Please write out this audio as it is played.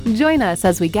Join us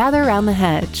as we gather around the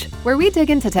hedge, where we dig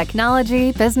into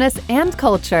technology, business, and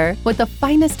culture with the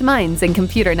finest minds in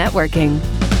computer networking.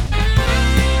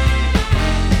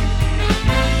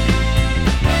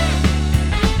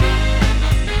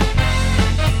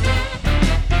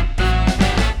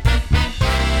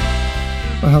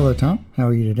 Well, hello, Tom. How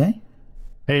are you today?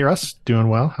 Hey, Russ. Doing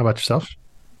well. How about yourself?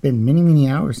 Been many, many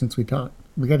hours since we talked.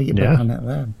 We got to get back Yeah. on that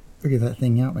lab. Figure that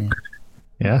thing out, man.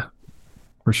 Yeah,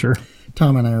 for sure.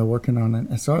 Tom and I are working on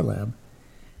an SR lab,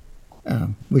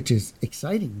 which is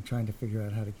exciting, trying to figure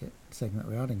out how to get segment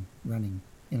routing running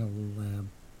in a little lab.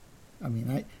 I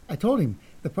mean, I told him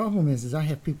the problem is I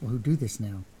have people who do this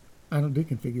now. I don't do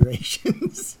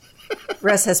configurations.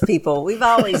 Russ has people. We've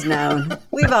always known.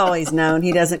 We've always known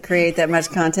he doesn't create that much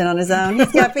content on his own.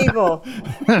 He's got people.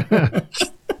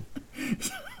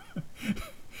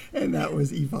 And that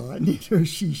was Yvonne in her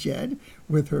she shed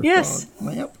with her Yes.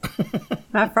 frog lamp.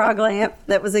 My frog lamp.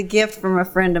 That was a gift from a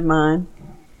friend of mine.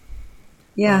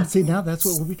 Yeah. See, now that's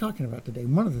what we'll be talking about today.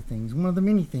 One of the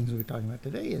many things we'll be talking about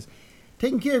today is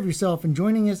taking care of yourself. And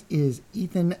joining us is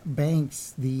Ethan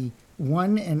Banks, the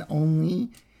one and only,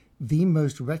 the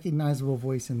most recognizable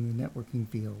voice in the networking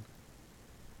field.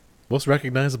 Most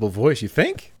recognizable voice, you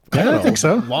think? Yeah, don't I know. think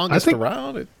so. Longest I think-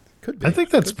 around, it could be. I think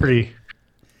that's pretty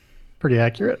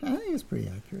accurate. I think it's pretty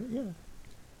accurate, yeah.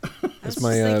 As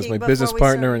my business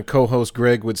partner and co-host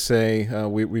Greg would say,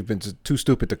 we've been too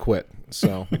stupid to quit.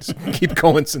 So we just keep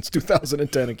going since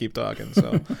 2010 and keep talking.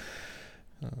 So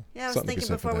Yeah, I was something to be thinking said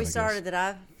for before that, we I guess. started that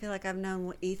I feel like I've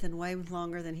known Ethan way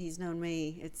longer than he's known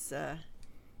me. It's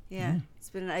it's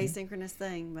been an asynchronous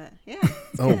thing, but yeah.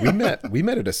 it's Oh, good. we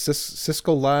met at a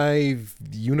Cisco Live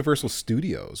Universal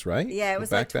Studios, right? Yeah, it was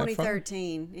Back like that far?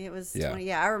 2013. It was Yeah. 20.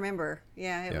 Yeah, I remember.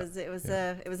 Yeah, it Yeah. was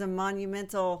it was a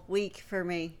monumental week for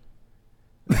me.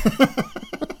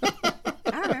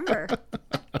 I remember.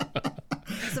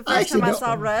 It's the first time I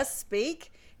saw Russ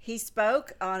speak. He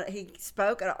spoke at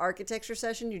an architecture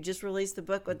session. You just released the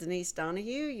book with Denise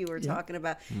Donahue. You were talking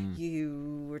about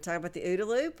the OODA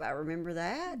loop. I remember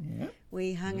that. Yeah.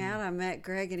 We hung out. I met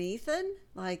Greg and Ethan.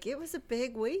 Like, it was a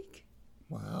big week.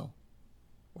 Wow.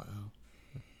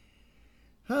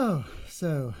 Oh,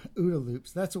 so OODA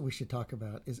loops. That's what we should talk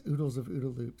about, is oodles of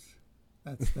OODA loops.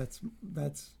 That's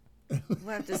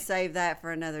We'll have to save that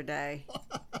for another day.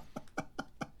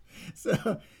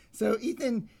 So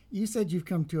Ethan, you said you've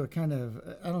come to a kind of,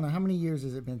 I don't know, how many years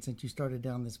has it been since you started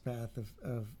down this path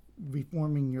of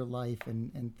reforming your life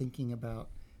and thinking about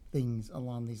things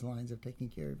along these lines of taking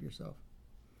care of yourself?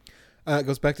 It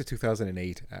goes back to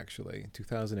 2008, actually.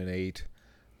 2008,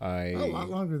 A lot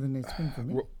longer than it's been for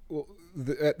me. Well,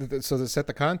 so to set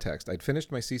the context, I'd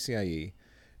finished my CCIE,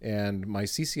 and my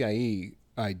CCIE,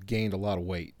 I'd gained a lot of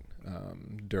weight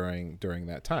during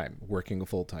that time, working a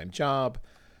full-time job,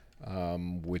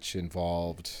 which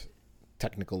involved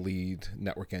technical lead,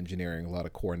 network engineering, a lot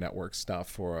of core network stuff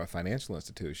for a financial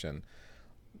institution.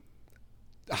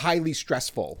 Highly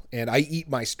stressful, and I eat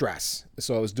my stress.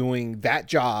 So I was doing that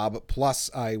job,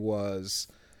 plus I was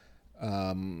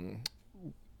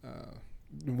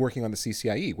working on the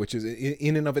CCIE, which is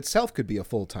in and of itself could be a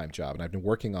full-time job. And I've been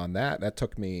working on that. That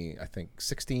took me, I think,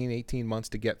 16, 18 months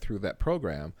to get through that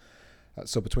program.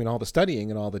 So between all the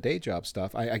studying and all the day job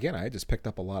stuff, I just picked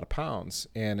up a lot of pounds.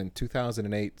 And in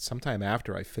 2008, sometime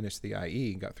after I finished the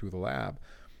IE and got through the lab,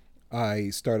 I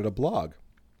started a blog,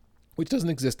 which doesn't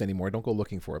exist anymore. Don't go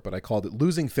looking for it, but I called it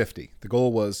Losing 50. The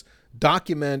goal was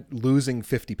document losing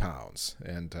 50 pounds.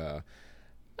 And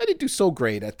I didn't do so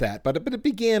great at that, but it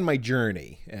began my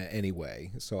journey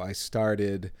anyway. So I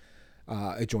started,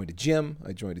 I joined a gym.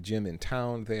 I joined a gym in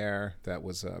town there that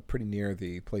was pretty near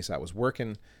the place I was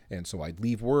working. And so I'd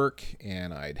leave work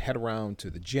and I'd head around to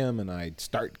the gym and I'd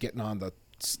start getting on the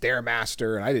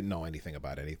Stairmaster. And I didn't know anything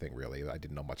about anything really. I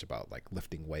didn't know much about like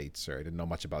lifting weights, or I didn't know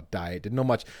much about diet. Didn't know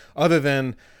much other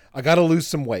than I got to lose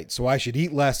some weight, so I should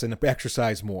eat less and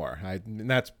exercise more. And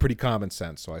that's pretty common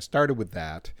sense. So I started with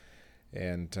that.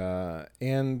 And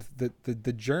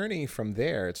the journey from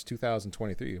there, it's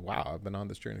 2023. Wow, I've been on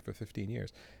this journey for 15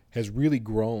 years. Has really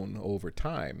grown over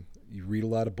time. You read a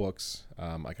lot of books.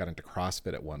 I got into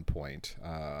CrossFit at one point.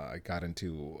 I got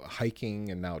into hiking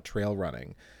and now trail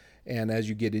running. And as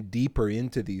you get deeper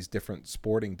into these different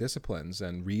sporting disciplines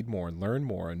and read more and learn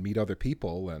more and meet other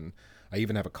people, and I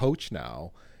even have a coach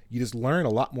now, you just learn a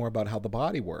lot more about how the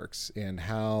body works and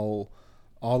how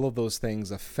all of those things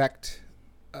have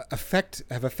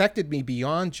affected me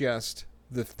beyond just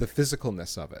the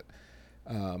physicalness of it.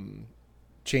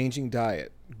 Changing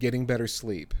diet, getting better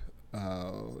sleep,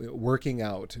 working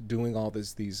out, doing all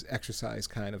these exercise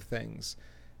kind of things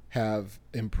have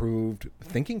improved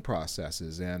thinking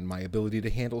processes and my ability to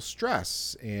handle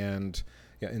stress and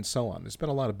so on. There's been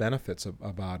a lot of benefits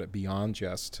about it beyond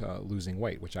just losing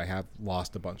weight, which I have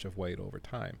lost a bunch of weight over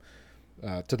time.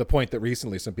 To the point that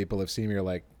recently some people have seen me are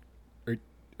like,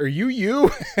 are you?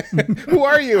 Who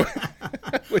are you?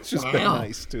 Which has been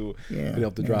nice to be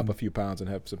able to drop a few pounds and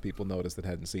have some people notice that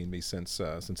hadn't seen me since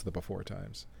the before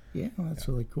times. Yeah, well, that's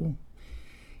really cool.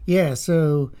 Yeah,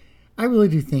 so I really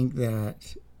do think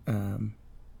that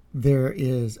there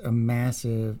is a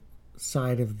massive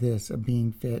side of this, of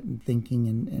being fit and thinking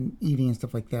and eating and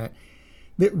stuff like that,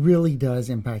 that really does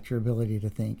impact your ability to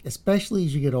think, especially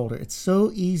as you get older. It's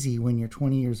so easy when you're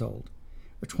 20 years old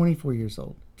or 24 years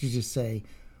old to just say,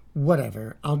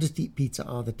 whatever, I'll just eat pizza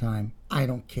all the time. I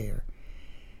don't care.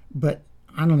 But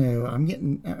I don't know.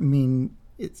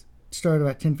 It started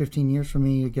about 10, 15 years for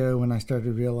me ago when I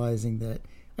started realizing that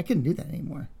I couldn't do that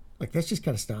anymore. Like, that's just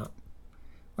got to stop.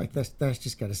 Like, that's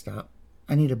just got to stop.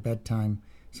 I need a bedtime.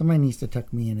 Somebody needs to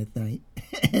tuck me in at night.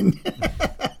 and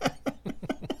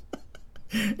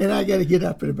and I got to get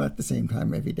up at about the same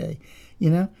time every day,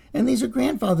 And these are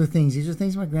grandfather things. These are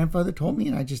things my grandfather told me,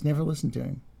 and I just never listened to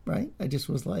him, right? I just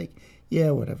was like,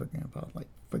 yeah, whatever, Grandpa. Like,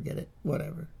 forget it.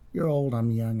 Whatever. You're old.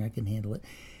 I'm young. I can handle it.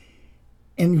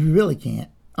 And you really can't.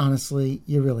 Honestly,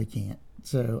 you really can't.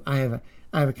 So I have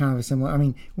a kind of a similar,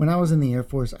 when I was in the Air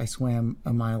Force, I swam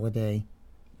a mile a day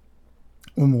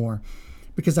or more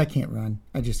because I can't run.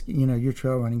 I just, your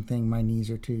trail running thing, my knees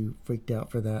are too freaked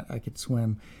out for that. I could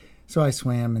swim. So I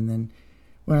swam. And then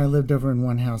when I lived over in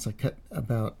one house, I cut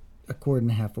about a cord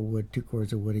and a half of wood, 2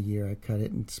 cords of wood a year. I cut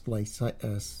it and split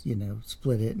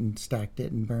it and stacked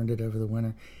it and burned it over the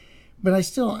winter. But I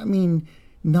still,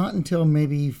 not until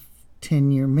maybe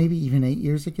 10 years, maybe even 8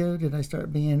 years ago did I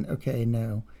start being, okay,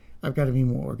 no, I've got to be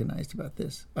more organized about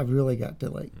this. I've really got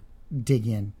to dig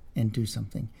in and do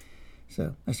something.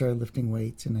 So I started lifting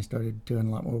weights and I started doing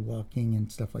a lot more walking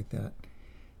and stuff like that.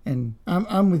 And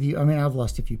I'm with you. I've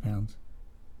lost a few pounds.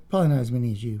 Probably not as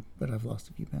many as you, but I've lost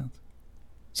a few pounds.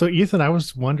 So Ethan, I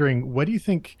was wondering, what do you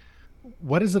think,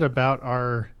 what is it about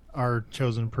our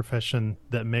chosen profession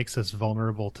that makes us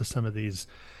vulnerable to some of these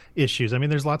issues?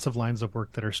 There's lots of lines of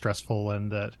work that are stressful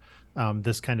and that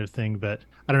this kind of thing, but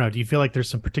I don't know. Do you feel like there's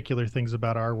some particular things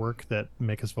about our work that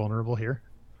make us vulnerable here?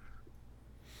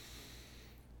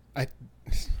 I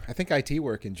think IT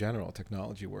work in general,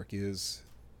 technology work is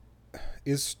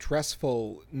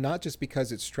stressful, not just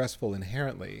because it's stressful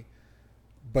inherently,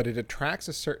 but it attracts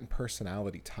a certain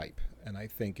personality type. And I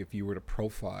think if you were to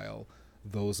profile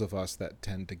those of us that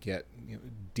tend to get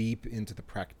deep into the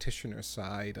practitioner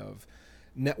side of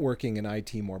networking and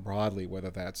IT more broadly, whether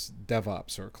that's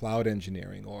DevOps or cloud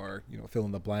engineering or fill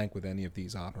in the blank with any of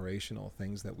these operational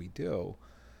things that we do,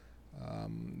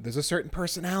 there's a certain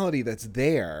personality that's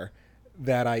there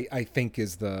that I think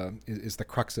is the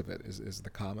crux of it, is the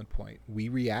common point. We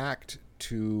react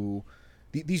to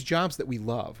these jobs that we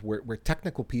love. We're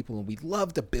technical people and we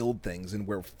love to build things, and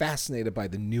we're fascinated by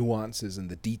the nuances and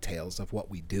the details of what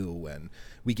we do, and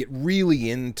we get really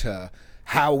into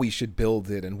how we should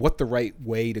build it and what the right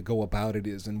way to go about it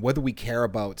is, and whether we care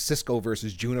about Cisco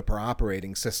versus Juniper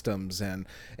operating systems and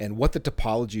what the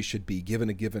topology should be given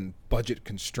a given budget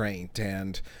constraint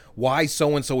and why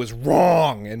so-and-so is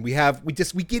wrong. And we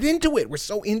get into it. We're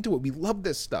so into it. We love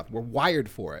this stuff. We're wired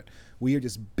for it. We are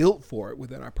just built for it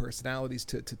within our personalities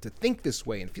to think this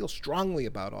way and feel strongly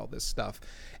about all this stuff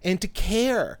and to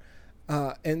care.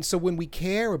 And so when we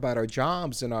care about our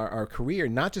jobs and our career,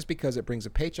 not just because it brings a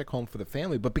paycheck home for the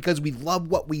family, but because we love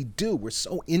what we do, we're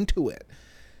so into it,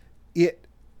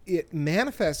 it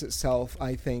manifests itself,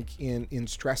 I think, in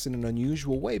stress in an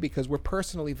unusual way because we're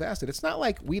personally vested. It's not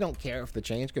like we don't care if the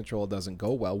change control doesn't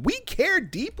go well. We care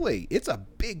deeply. It's a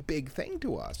big, big thing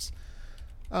to us.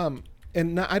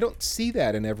 And I don't see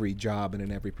that in every job and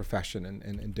in every profession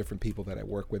and different people that I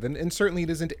work with. And certainly it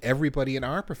isn't everybody in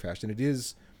our profession. It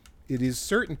is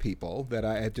certain people that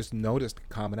I have just noticed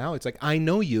commonality. It's like, I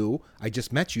know you, I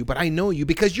just met you, but I know you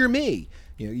because you're me.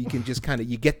 You can just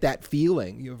you get that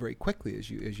feeling, very quickly as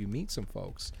you meet some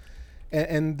folks.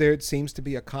 And there seems to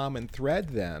be a common thread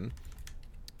then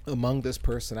among this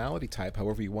personality type,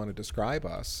 however you want to describe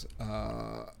us,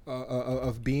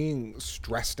 of being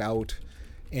stressed out,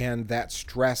 and that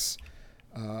stress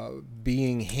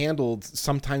being handled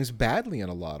sometimes badly in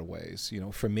a lot of ways.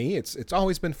 For me, it's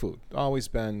always been food. Always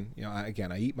been, I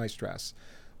eat my stress.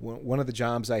 One of the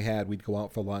jobs I had, we'd go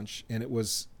out for lunch, and it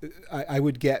was, I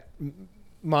would get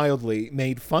mildly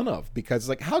made fun of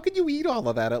because, how could you eat all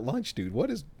of that at lunch, dude?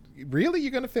 Really?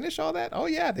 You're going to finish all that? Oh,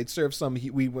 yeah. They'd serve some.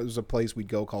 It was a place we'd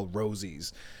go called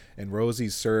Rosie's. and Rosie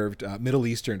served Middle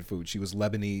Eastern food. She was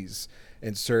Lebanese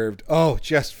and served,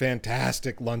 just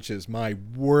fantastic lunches, my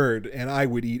word. And I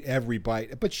would eat every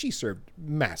bite, but she served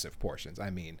massive portions. I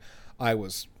mean, I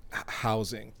was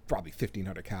housing probably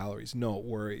 1,500 calories, no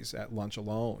worries, at lunch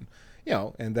alone.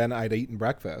 And then I'd eat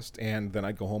breakfast, and then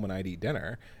I'd go home and I'd eat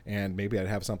dinner, and maybe I'd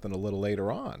have something a little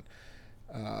later on.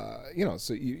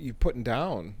 So you're putting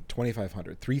down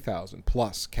 2,500, 3,000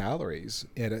 plus calories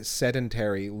in a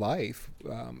sedentary life.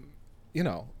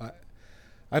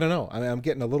 I don't know. I'm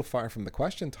getting a little far from the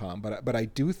question, Tom, but I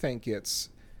do think it's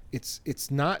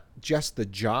not just the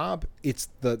job. It's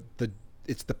the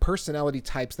personality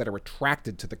types that are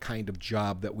attracted to the kind of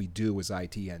job that we do as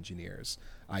IT engineers.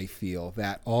 I feel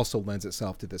that also lends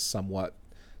itself to this somewhat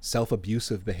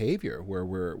self-abusive behavior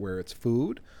where it's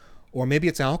food, or maybe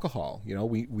it's alcohol.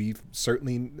 We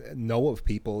certainly know of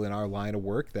people in our line of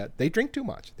work that they drink too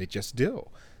much. They just do.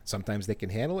 Sometimes they can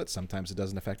handle it. Sometimes it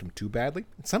doesn't affect them too badly.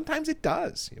 Sometimes it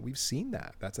does. We've seen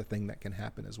that. That's a thing that can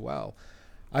happen as well.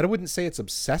 I wouldn't say it's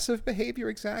obsessive behavior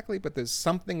exactly, but there's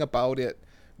something about it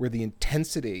where the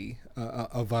intensity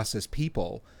of us as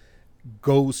people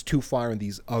goes too far in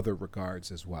these other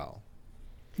regards as well.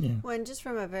 Yeah. Well, and just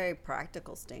from a very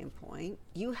practical standpoint,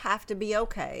 you have to be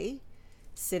okay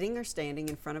sitting or standing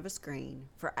in front of a screen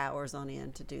for hours on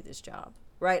end to do this job,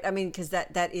 right? I mean, because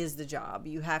that is the job.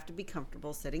 You have to be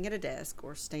comfortable sitting at a desk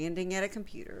or standing at a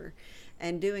computer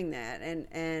and doing that. And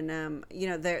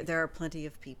there are plenty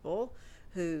of people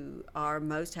who are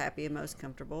most happy and most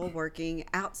comfortable working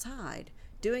outside,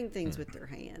 doing things with their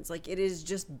hands. Like, it is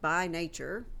just by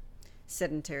nature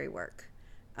sedentary work.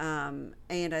 And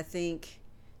I think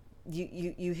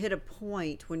you hit a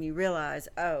point when you realize,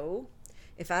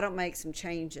 if I don't make some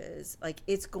changes, like,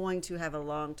 it's going to have a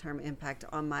long-term impact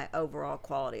on my overall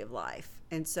quality of life.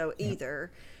 And so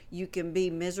either you can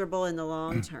be miserable in the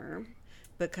long term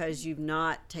because you've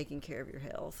not taken care of your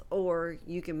health, or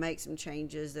you can make some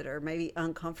changes that are maybe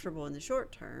uncomfortable in the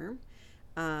short term,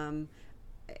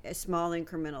 small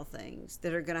incremental things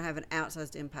that are going to have an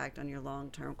outsized impact on your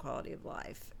long-term quality of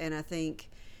life. And I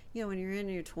think, when you're in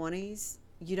your 20s,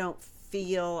 you don't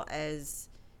feel as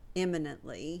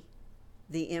imminently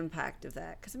the impact of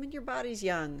that, because your body's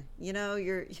young.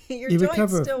 Your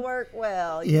joints still work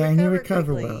well. And you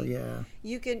recover well. Yeah,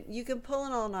 you can pull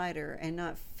an all-nighter and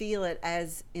not feel it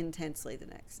as intensely the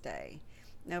next day.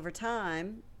 And over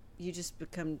time, you just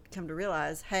come to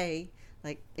realize, hey,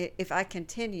 like, if I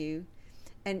continue,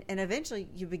 and eventually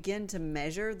you begin to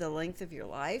measure the length of your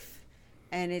life,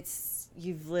 and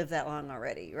you've lived that long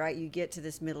already, right? You get to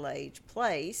this middle-aged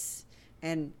place,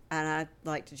 and I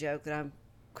like to joke that I'm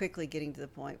quickly getting to the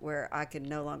point where I can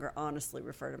no longer honestly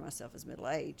refer to myself as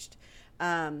middle-aged.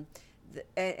 And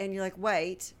you're like,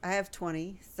 wait, I have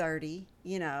 20, 30,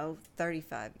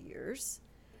 35 years.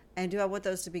 And do I want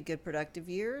those to be good, productive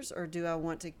years, or do I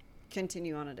want to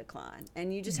continue on a decline?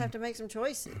 And you just have to make some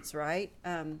choices, right?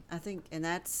 I think, and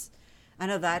that's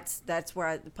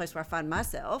where the place where I find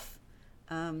myself.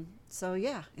 So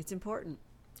yeah, it's important.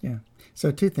 Yeah.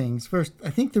 So two things. First, I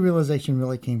think the realization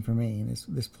really came for me, and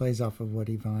this plays off of what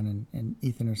Yvonne and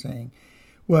Ethan are saying,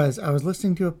 was I was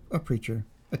listening to a preacher,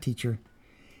 a teacher,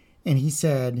 and he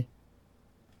said,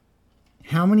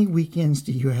 how many weekends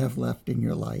do you have left in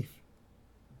your life?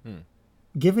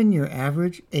 Given your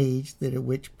average age at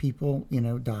which people,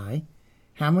 die,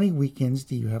 how many weekends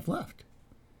do you have left?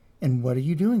 And what are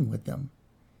you doing with them?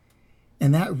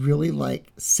 And that really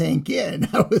sank in.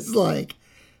 I was like,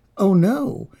 oh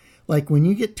no. Like, when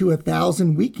you get to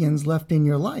 1,000 weekends left in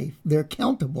your life, they're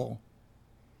countable.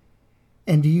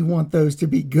 And do you want those to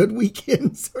be good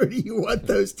weekends, or do you want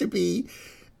those to be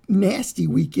nasty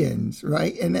weekends,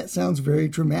 right? And that sounds very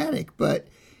dramatic, but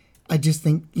I just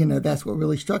think, that's what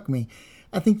really struck me.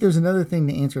 I think there's another thing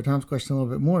to answer Tom's question a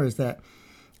little bit more, is that,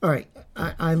 all right,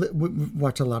 I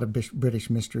watch a lot of British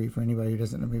mystery. For anybody who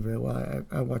doesn't know me very well,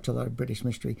 I watch a lot of British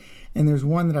mystery. And there's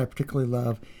one that I particularly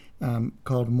love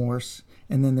called Morse.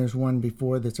 And then there's one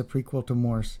before that's a prequel to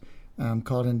Morse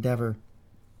called Endeavor.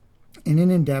 And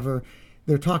in Endeavor,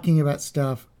 they're talking about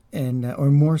stuff, and or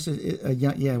Morse,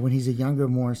 when he's a younger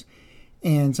Morse.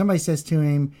 And somebody says to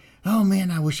him, oh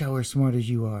man, I wish I were as smart as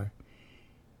you are.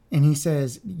 And he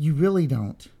says, you really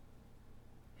don't.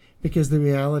 Because the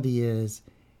reality is,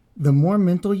 the more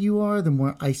mental you are, the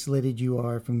more isolated you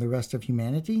are from the rest of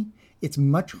humanity. It's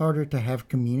much harder to have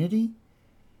community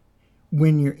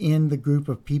when you're in the group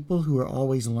of people who are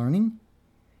always learning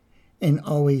and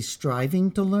always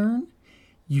striving to learn.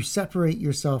 You separate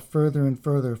yourself further and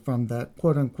further from that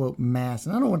quote-unquote mass.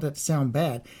 And I don't want that to sound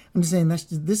bad. I'm just saying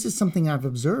this is something I've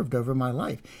observed over my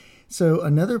life. So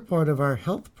another part of our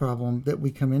health problem that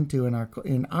we come into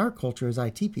in our culture as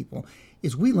IT people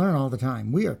is we learn all the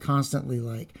time. We are constantly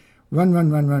like, run,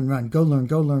 go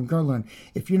learn.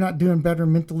 If you're not doing better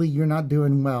mentally, you're not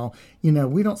doing well.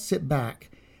 We don't sit back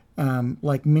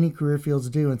like many career fields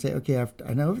do and say, okay,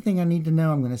 I know everything I need to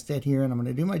know. I'm going to sit here and I'm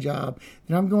going to do my job.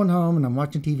 Then I'm going home and I'm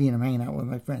watching TV and I'm hanging out with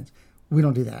my friends. We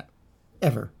don't do that,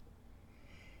 ever.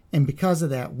 And because of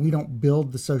that, we don't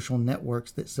build the social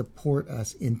networks that support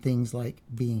us in things like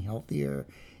being healthier,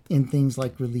 in things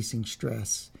like releasing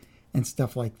stress and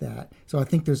stuff like that. So I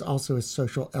think there's also a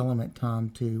social element, Tom,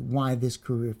 to why this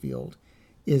career field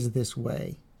is this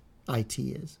way. IT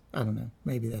is. I don't know.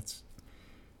 Maybe that's...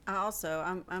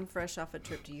 I'm fresh off a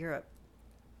trip to Europe,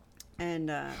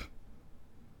 and I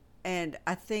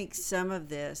think some of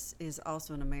this is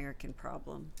also an American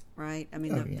problem, right? I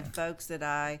mean, the folks that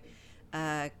I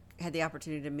had the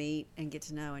opportunity to meet and get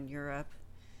to know in Europe,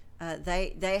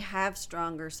 they have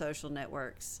stronger social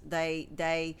networks.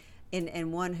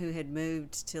 And one who had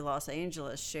moved to Los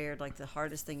Angeles shared like the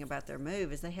hardest thing about their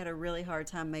move is they had a really hard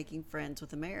time making friends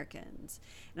with Americans.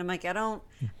 And I'm like, I don't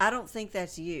think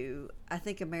that's you. I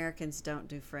think Americans don't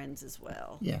do friends as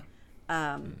well. Yeah.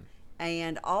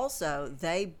 And also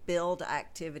they build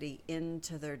activity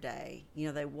into their day.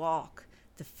 They walk.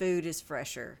 The food is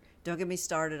fresher. Don't get me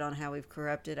started on how we've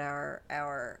corrupted our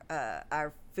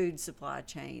food supply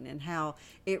chain and how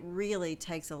it really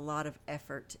takes a lot of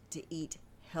effort to eat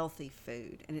healthy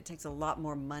food, and it takes a lot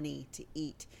more money to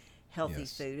eat healthy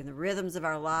food, and the rhythms of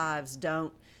our lives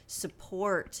don't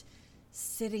support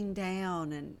sitting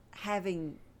down and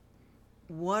having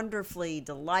wonderfully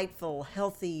delightful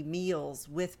healthy meals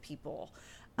with people.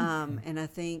 And I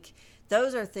think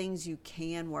those are things you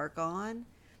can work on,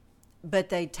 but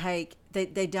they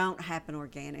don't happen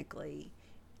organically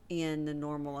in the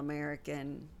normal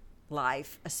American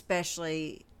life,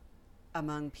 especially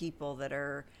among people that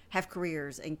have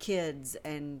careers and kids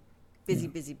and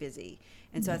busy.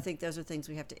 And so I think those are things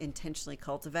we have to intentionally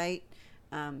cultivate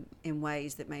in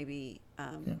ways that maybe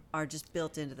are just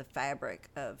built into the fabric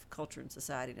of culture and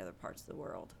society in other parts of the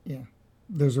world. Yeah.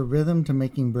 There's a rhythm to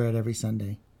making bread every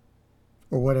Sunday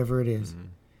or whatever it is. Mm-hmm.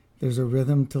 There's a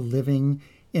rhythm to living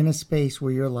in a space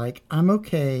where you're like, I'm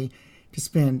okay to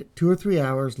spend 2 or 3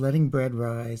 hours letting bread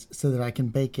rise so that I can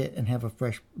bake it and have a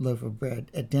fresh loaf of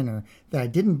bread at dinner that I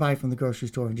didn't buy from the grocery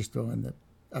store and just throw in the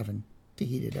oven to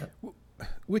heat it up.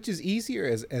 Which is easier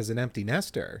as an empty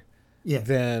nester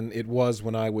than it was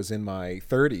when I was in my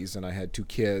 30s and I had 2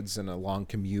 kids and a long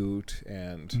commute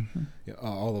and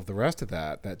all of the rest of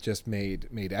that just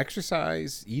made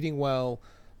exercise, eating well,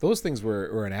 those things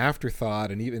were an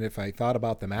afterthought. And even if I thought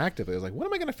about them actively, I was like, when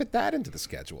am I going to fit that into the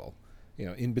schedule?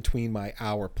 In between my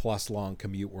hour-plus long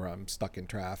commute where I'm stuck in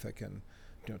traffic and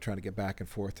trying to get back and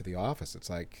forth to the office. It's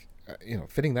like,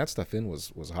 fitting that stuff in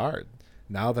was hard.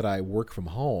 Now that I work from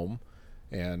home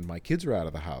and my kids are out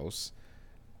of the house,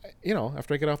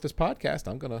 after I get off this podcast,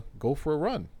 I'm going to go for a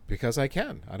run because I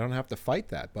can. I don't have to fight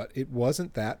that. But it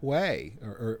wasn't that way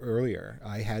earlier.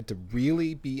 I had to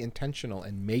really be intentional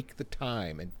and make the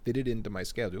time and fit it into my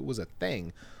schedule. It was a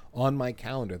thing on my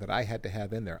calendar that I had to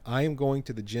have in there. I am going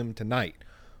to the gym tonight,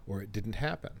 or it didn't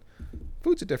happen.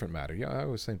 Food's a different matter. I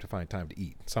always seem to find time to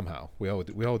eat somehow. We all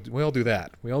do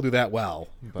that. We all do that well.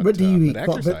 But do you eat? I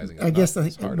guess I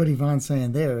think what Yvonne's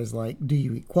saying there is like, do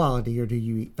you eat quality or do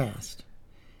you eat fast?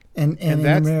 And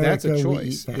that's a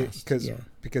choice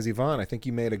because Yvonne, I think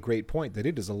you made a great point that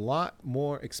it is a lot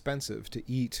more expensive to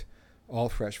eat all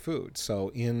fresh food. So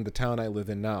in the town I live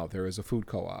in now, there is a food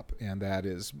co-op, and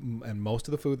most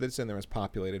of the food that's in there is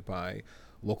populated by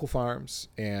local farms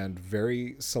and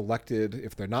very selected.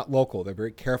 If they're not local, they're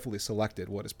very carefully selected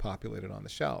what is populated on the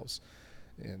shelves.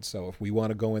 And so if we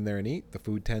want to go in there and eat, the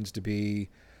food tends to be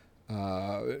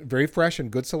very fresh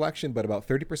and good selection, but about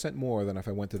 30% more than if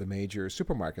I went to the major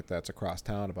supermarket that's across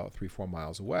town about 3-4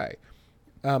 miles away.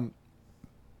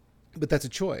 But that's a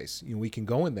choice. We can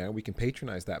go in there, we can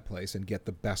patronize that place and get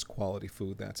the best quality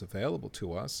food that's available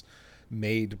to us,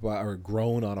 made by or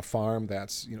grown on a farm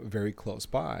that's very close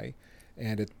by,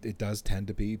 and it does tend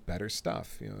to be better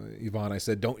stuff. Yvonne, I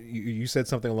said you said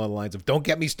something along the lines of don't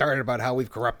get me started about how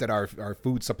we've corrupted our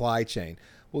food supply chain.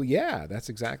 Well, yeah, that's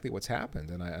exactly what's happened,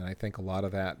 and I think a lot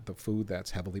of that, the food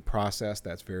that's heavily processed,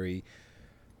 that's very.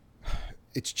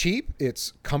 It's cheap.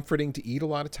 It's comforting to eat a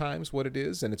lot of times what it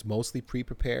is, and it's mostly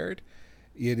pre-prepared.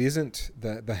 It isn't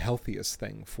the healthiest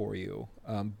thing for you,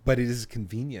 but it is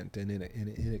convenient and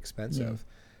inexpensive.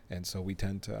 Yeah. And so we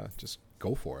tend to just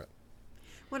go for it.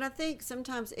 Well, I think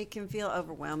sometimes it can feel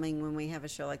overwhelming when we have a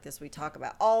show like this. We talk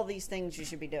about all these things you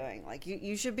should be doing. Like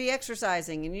you should be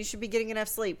exercising, and you should be getting enough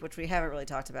sleep, which we haven't really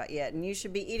talked about yet, and you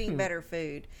should be eating better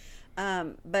food.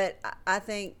 But I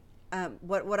think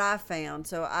what I found,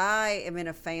 so I am in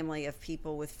a family of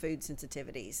people with food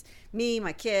sensitivities. Me,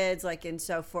 my kids, and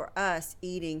so for us,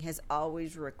 eating has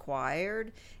always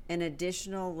required an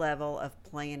additional level of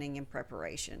planning and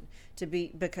preparation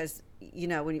because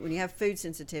when you have food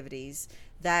sensitivities,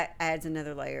 that adds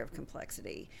another layer of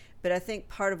complexity. But I think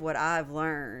part of what I've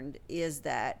learned is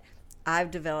that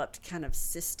I've developed kind of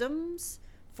systems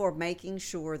for making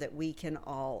sure that we can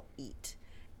all eat.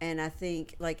 And I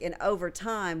think and over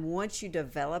time, once you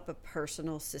develop a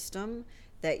personal system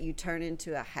that you turn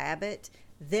into a habit,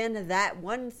 then that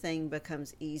one thing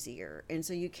becomes easier. And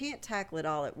so you can't tackle it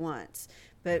all at once.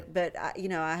 But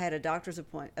I had a doctor's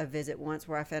visit once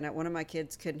where I found out one of my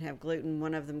kids couldn't have gluten,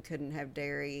 one of them couldn't have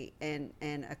dairy, and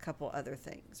a couple other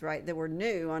things, right, that were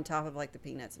new on top of the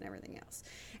peanuts and everything else.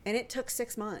 And it took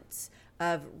 6 months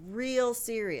of real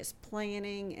serious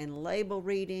planning and label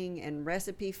reading and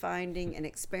recipe finding and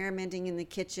experimenting in the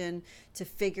kitchen to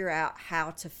figure out how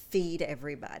to feed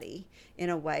everybody in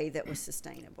a way that was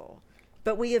sustainable.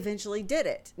 But we eventually did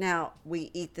it. Now, we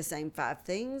eat the same 5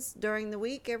 things during the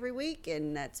week, every week,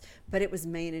 but it was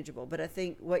manageable. But I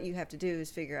think what you have to do is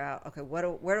figure out, okay, where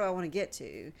do I want to get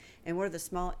to? And what are the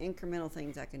small incremental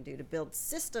things I can do to build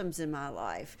systems in my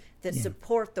life that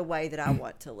support the way that I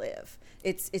want to live?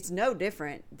 It's no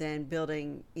different than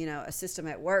building, a system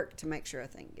at work to make sure a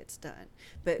thing gets done.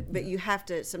 But you have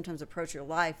to sometimes approach your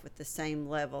life with the same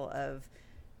level of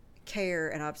care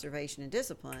and observation and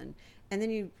discipline. And then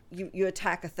you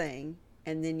attack a thing,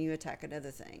 and then you attack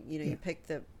another thing. You pick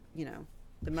the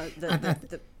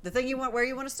thing you want, where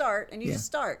you want to start, and you just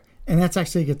start. And that's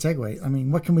actually a good segue. I mean,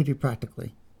 what can we do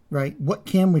practically, right? What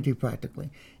can we do practically?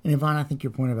 And Yvonne, I think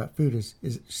your point about food is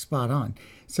spot on.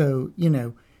 So,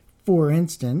 for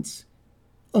instance,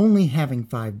 only having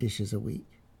 5 dishes a week,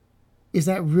 is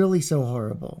that really so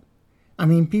horrible? I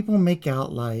mean, people make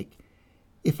out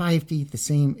if I have to eat that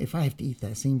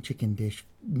same chicken dish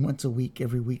once a week,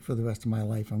 every week for the rest of my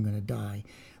life, I'm going to die.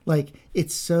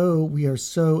 It's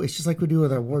just like we do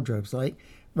with our wardrobes,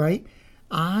 right?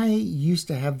 I used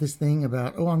to have this thing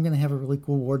about, I'm going to have a really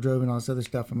cool wardrobe and all this other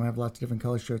stuff. I'm going to have lots of different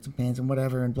color shirts and pants and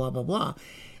whatever and blah, blah, blah.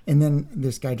 And then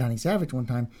this guy, Donnie Savage, one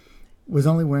time was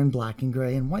only wearing black and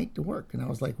gray and white to work. And I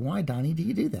was like, why, Donnie, do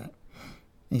you do that? And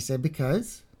he said,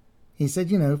 because... He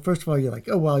said, first of all, you're like,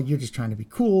 you're just trying to be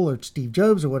cool or Steve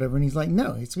Jobs or whatever. And he's like,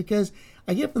 no, it's because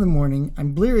I get up in the morning,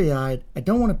 I'm bleary-eyed, I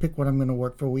don't want to pick what I'm going to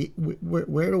work for,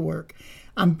 where to work.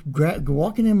 I'm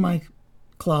walking in my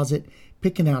closet,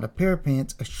 picking out a pair of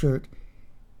pants, a shirt,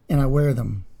 and I wear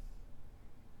them.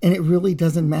 And it really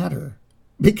doesn't matter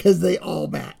because they all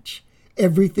match.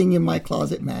 Everything in my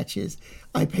closet matches.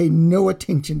 I pay no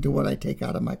attention to what I take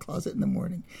out of my closet in the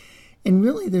morning. And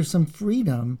really, there's some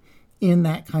freedom in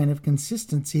that kind of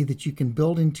consistency that you can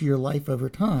build into your life over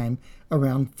time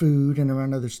around food and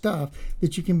around other stuff,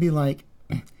 that you can be like,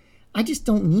 I just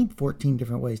don't need 14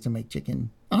 different ways to make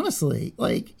chicken. Honestly,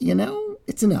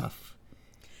 it's enough.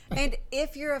 And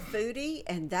if you're a foodie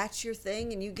and that's your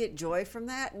thing and you get joy from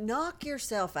that, knock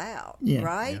yourself out,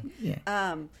 right? Yeah.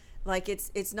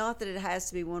 It's not that it has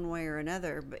to be one way or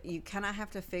another, but you kind of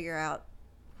have to figure out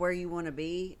where you want to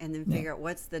be and then figure out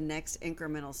what's the next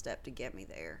incremental step to get me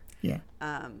there. Yeah.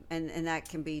 And that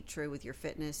can be true with your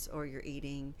fitness or your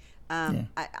eating.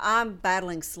 I'm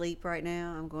battling sleep right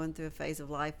now. I'm going through a phase of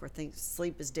life where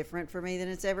sleep is different for me than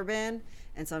it's ever been.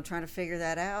 And so I'm trying to figure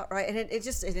that out, right? And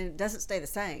it doesn't stay the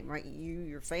same, right?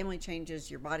 Your family changes,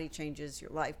 your body changes,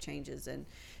 your life changes. And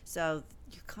so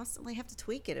you constantly have to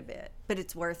tweak it a bit. But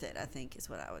it's worth it, I think, is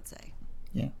what I would say.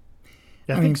 Yeah.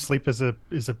 Yeah, I think sleep is a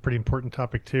pretty important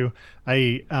topic too.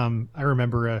 I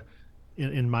remember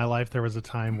in my life there was a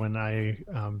time when I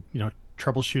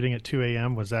troubleshooting at 2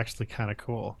 a.m. was actually kind of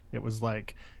cool. It was the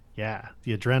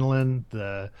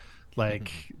adrenaline,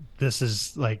 this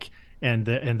is and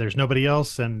there's nobody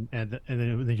else, and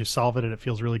then you solve it and it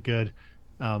feels really good.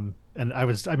 And I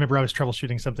remember I was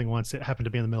troubleshooting something once. It happened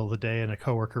to be in the middle of the day, and a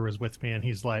coworker was with me, and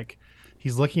he's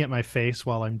looking at my face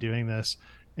while I'm doing this,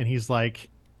 and he's like,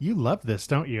 "You love this,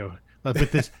 don't you?"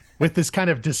 With this kind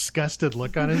of disgusted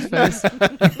look on his face.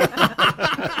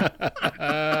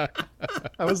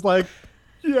 I was like,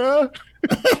 "Yeah,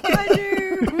 I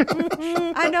do.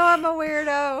 I know I'm a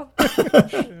weirdo."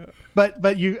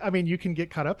 But you can get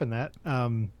caught up in that,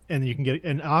 and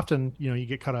often you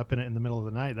get caught up in it in the middle of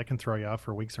the night. That can throw you off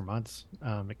for weeks or months.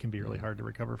 It can be really hard to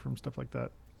recover from stuff like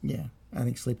that. Yeah, I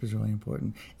think sleep is really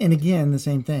important. And again, the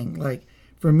same thing.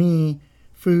 For me,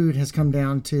 food has come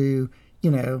down to,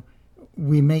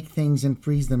 we make things and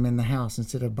freeze them in the house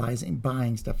instead of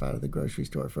buying stuff out of the grocery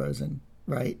store frozen,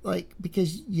 right? Like,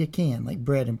 because you can, like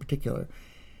bread in particular.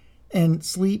 And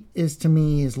sleep to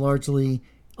me is largely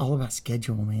all about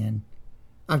schedule, man.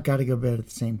 I've got to go to bed at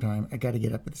the same time. I got to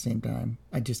get up at the same time.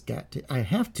 I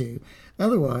have to.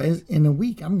 Otherwise, in a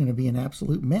week, I'm going to be an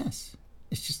absolute mess.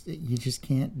 It's just, you just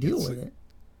can't deal with it.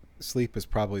 Sleep is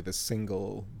probably the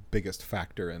single biggest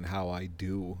factor in how I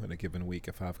do in a given week.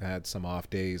 If I've had some off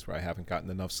days where I haven't gotten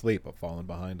enough sleep, I've fallen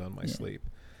behind on my sleep,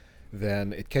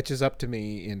 then it catches up to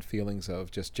me in feelings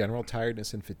of just general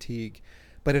tiredness and fatigue.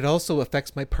 But it also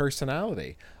affects my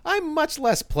personality. I'm much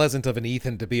less pleasant of an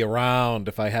Ethan to be around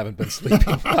if I haven't been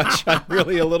sleeping much. I'm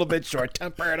really a little bit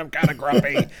short-tempered. I'm kind of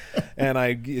grumpy, and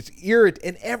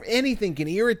anything can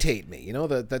irritate me.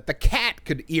 The cat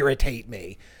could irritate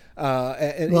me.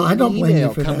 And I don't blame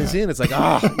you for comes that. in, it's like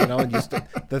and just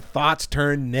the thoughts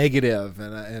turn negative,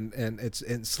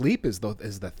 and sleep is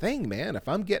the thing, man. If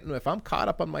I'm caught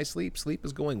up on my sleep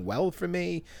is going well for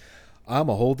me. I'm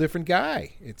a whole different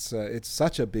guy. It's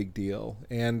such a big deal.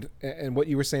 And what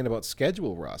you were saying about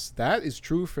schedule, Russ, that is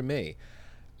true for me.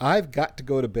 I've got to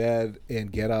go to bed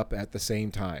and get up at the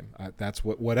same time. That's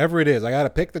whatever it is. I got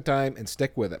to pick the time and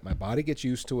stick with it. My body gets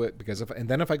used to it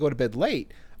then if I go to bed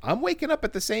late, I'm waking up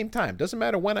at the same time. Doesn't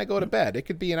matter when I go to bed. It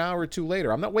could be an hour or two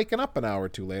later. I'm not waking up an hour or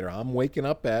two later. I'm waking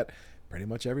up at pretty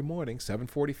much every morning,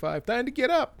 7:45. Time to get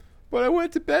up. But I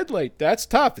went to bed late. That's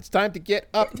tough. It's time to get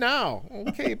up now.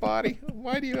 Okay, body.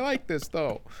 Why do you like this,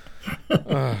 though?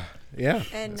 Yeah,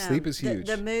 and sleep is huge.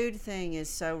 The mood thing is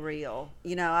so real.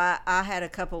 I had a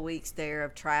couple weeks there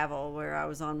of travel where I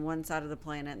was on one side of the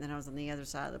planet and then I was on the other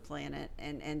side of the planet.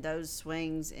 And those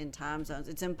swings in time zones,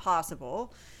 it's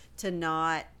impossible to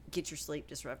not get your sleep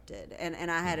disrupted.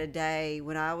 And I had a day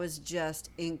when I was just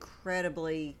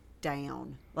incredibly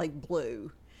down, like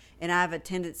blue. And I have a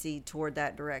tendency toward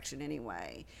that direction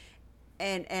anyway.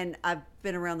 And I've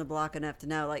been around the block enough to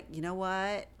know, like, you know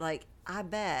what? Like, I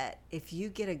bet if you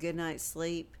get a good night's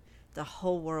sleep, the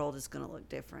whole world is going to look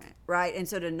different, right? And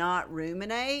so to not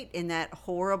ruminate in that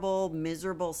horrible,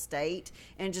 miserable state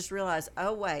and just realize,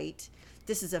 oh, wait,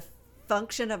 this is a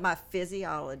function of my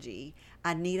physiology.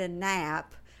 I need a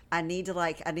nap. I need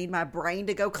my brain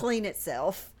to go clean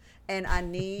itself. And I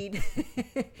need,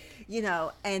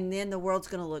 and then the world's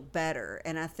going to look better.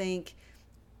 And I think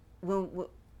when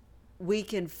we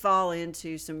can fall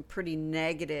into some pretty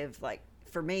negative, like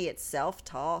for me, it's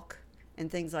self-talk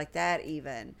and things like that.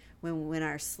 Even when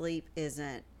our sleep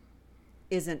isn't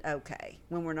okay,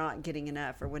 when we're not getting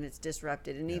enough, or when it's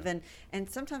disrupted, and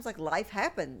sometimes like life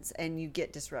happens and you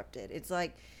get disrupted. It's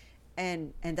like.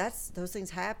 And those things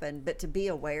happen, but to be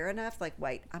aware enough, like,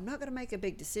 wait, I'm not going to make a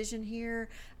big decision here.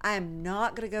 I am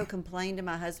not going to go complain to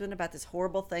my husband about this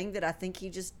horrible thing that I think he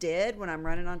just did when I'm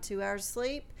running on 2 hours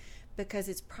sleep, because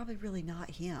it's probably really not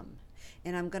him.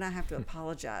 And I'm going to have to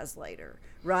apologize later,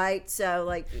 right? So,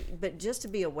 like, but just to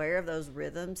be aware of those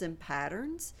rhythms and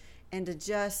patterns and to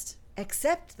just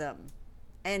accept them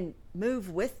and move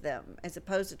with them as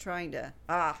opposed to trying to,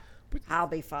 I'll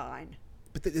be fine.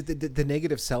 But the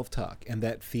negative self-talk and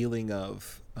that feeling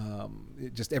of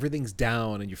just everything's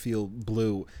down and you feel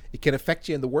blue, it can affect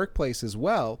you in the workplace as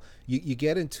well. You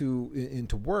get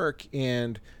into work,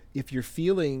 and if you're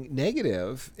feeling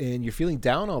negative and you're feeling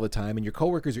down all the time and your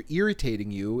coworkers are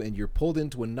irritating you and you're pulled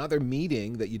into another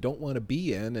meeting that you don't want to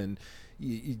be in, and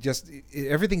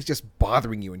everything's just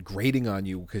bothering you and grating on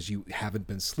you because you haven't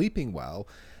been sleeping well,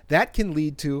 that can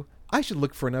lead to, I should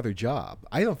look for another job.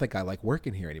 I don't think I like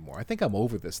working here anymore. I think I'm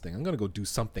over this thing. I'm going to go do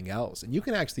something else. And you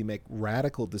can actually make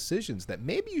radical decisions that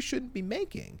maybe you shouldn't be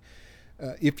making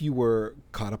if you were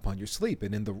caught up on your sleep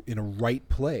and in a right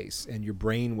place, and your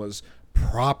brain was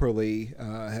properly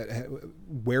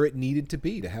where it needed to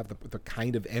be to have the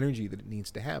kind of energy that it needs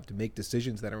to have to make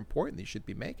decisions that are important that you should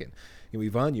be making.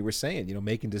 Yvonne, you were saying,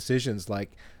 making decisions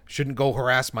like, shouldn't go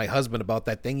harass my husband about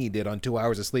that thing he did on 2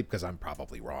 hours of sleep because I'm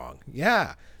probably wrong.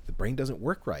 Yeah, the brain doesn't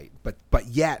work right, but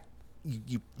yet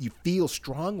you feel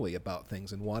strongly about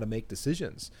things and want to make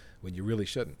decisions when you really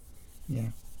shouldn't.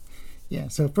 Yeah.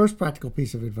 So first practical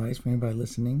piece of advice for anybody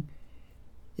listening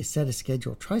is set a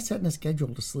schedule. Try setting a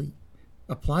schedule to sleep.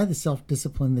 Apply the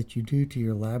self-discipline that you do to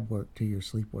your lab work, to your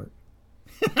sleep work.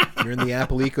 You're in the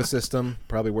Apple ecosystem.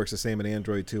 Probably works the same in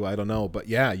Android too. I don't know. But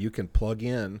yeah, you can plug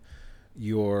in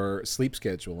your sleep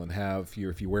schedule and have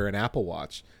if you wear an Apple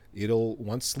Watch,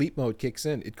 once sleep mode kicks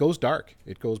in, it goes dark.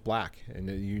 It goes black.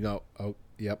 And oh,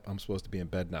 yep, I'm supposed to be in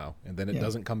bed now. And then it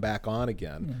doesn't come back on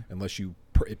again unless you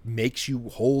it makes you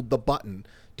hold the button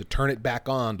to turn it back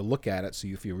on to look at it, so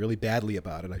you feel really badly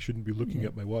about it. I shouldn't be looking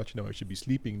at my watch now. I should be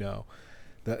sleeping now.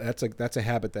 That's a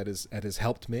habit that has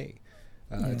helped me.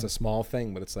 It's a small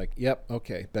thing, but it's like, yep,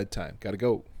 okay, bedtime, got to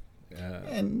go.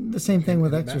 And the same thing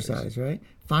with exercise, right?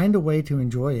 Find a way to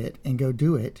enjoy it and go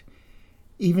do it,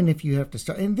 even if you have to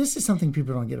start. And this is something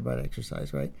people don't get about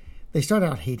exercise, right? They start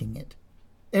out hating it.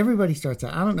 Everybody starts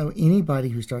out. I don't know anybody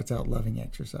who starts out loving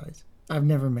exercise. I've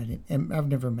never met it, and I've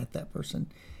never met that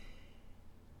person.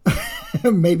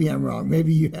 Maybe I'm wrong.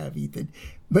 Maybe you have, Ethan.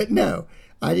 But no,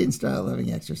 I didn't start out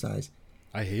loving exercise.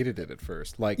 I hated it at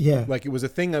first. Like it was a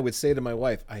thing I would say to my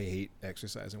wife, I hate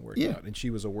exercise and working out. And she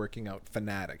was a working out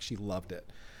fanatic. She loved it.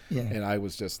 Yeah. And I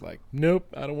was just like, nope,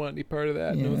 I don't want any part of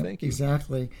that. No, thank you.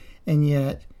 Exactly. And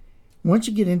yet, once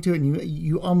you get into it, and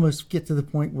you almost get to the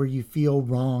point where you feel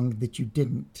wrong that you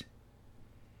didn't.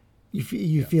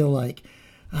 You feel like,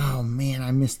 oh man,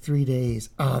 I missed 3 days.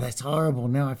 Oh, that's horrible.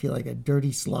 Now I feel like a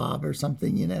dirty slob or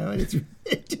something, And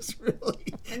it just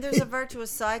really. And there's a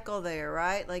virtuous cycle there,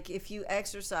 right? Like if you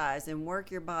exercise and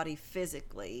work your body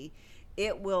physically,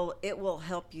 it will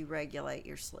help you regulate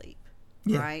your sleep,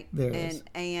 right? There is.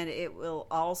 And it will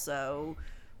also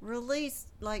release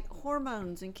like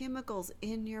hormones and chemicals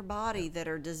in your body that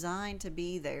are designed to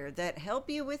be there, that help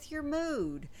you with your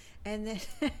mood, and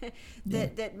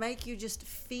that make you just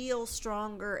feel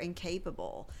stronger and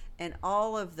capable. And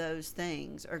all of those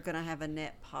things are going to have a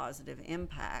net positive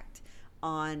impact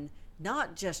on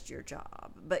not just your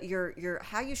job, but your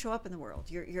how you show up in the world,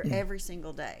 your every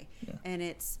single day. And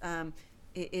it's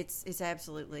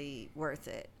absolutely worth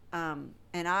it. And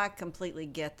I completely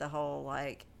get the whole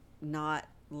like not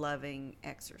loving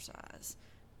exercise,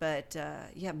 but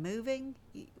moving,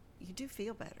 you do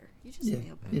feel better. You just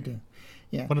feel better. You do.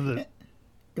 Yeah.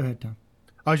 Go ahead, Tom.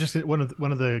 I was just one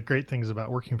of the great things about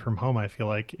working from home. I feel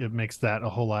like it makes that a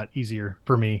whole lot easier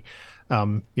for me.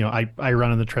 I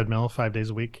run on the treadmill 5 days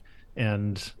a week,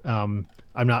 and I'm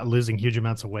not losing huge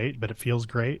amounts of weight, but it feels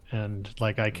great. And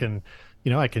like I can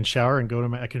shower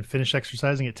and I can finish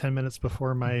exercising at 10 minutes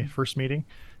before my first meeting,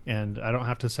 and I don't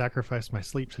have to sacrifice my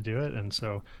sleep to do it. And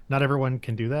so not everyone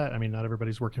can do that. I mean, not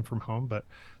everybody's working from home, but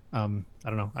I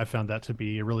don't know. I found that to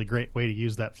be a really great way to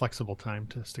use that flexible time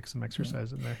to stick some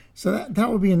exercise in there. So that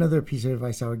would be another piece of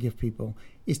advice I would give people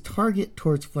is target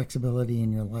towards flexibility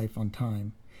in your life on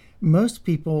time. Most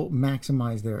people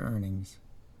maximize their earnings.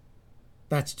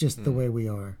 That's just the way we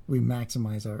are. We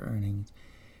maximize our earnings.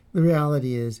 The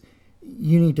reality is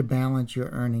you need to balance your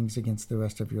earnings against the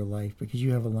rest of your life because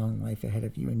you have a long life ahead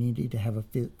of you, and you need to have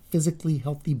a physically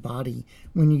healthy body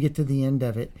when you get to the end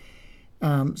of it.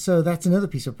 So that's another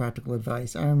piece of practical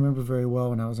advice. I remember very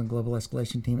well when I was on global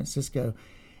escalation team at Cisco,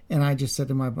 and I just said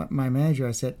to my manager,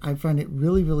 I said, I find it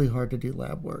really, really hard to do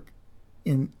lab work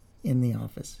in the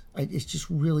office. It's just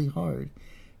really hard.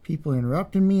 People are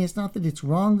interrupting me. It's not that it's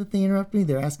wrong that they interrupt me.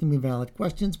 They're asking me valid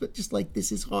questions, but just like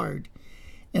this is hard.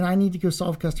 And I need to go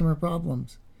solve customer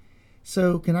problems.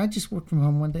 So can I just work from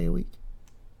home 1 day a week?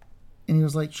 And he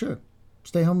was like, sure,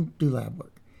 stay home, do lab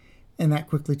work. And that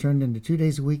quickly turned into 2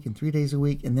 days a week and 3 days a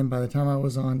week. And then by the time I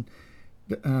was on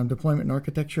deployment and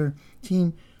architecture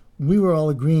team, we were all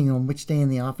agreeing on which day in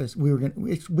the office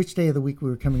which day of the week we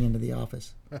were coming into the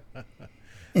office.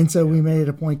 And so we made it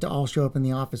a point to all show up in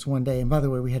the office 1 day. And by the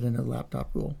way, we had a no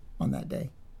laptop rule on that day.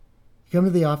 You come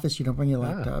to the office, you don't bring your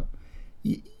laptop.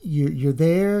 You're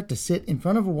there to sit in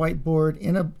front of a whiteboard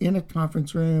in a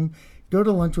conference room, go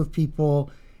to lunch with people,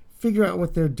 figure out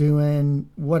what they're doing,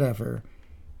 whatever.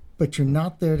 But you're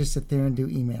not there to sit there and do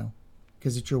email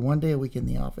because it's your 1 day a week in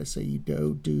the office. So you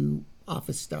go do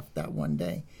office stuff that 1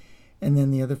 day. And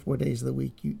then the other 4 days of the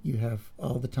week, you have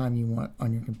all the time you want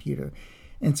on your computer.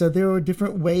 And so there are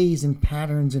different ways and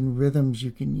patterns and rhythms you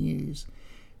can use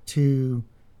to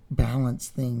balance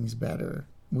things better.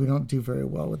 We don't do very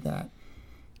well with that.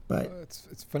 But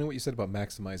it's funny what you said about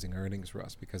maximizing earnings,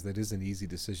 Russ, because that is an easy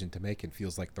decision to make and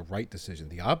feels like the right decision,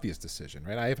 the obvious decision,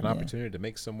 right? I have an opportunity to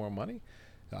make some more money.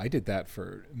 I did that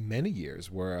for many years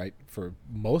where for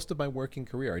most of my working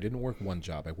career, I didn't work one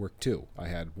job. I worked two. I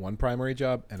had one primary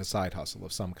job and a side hustle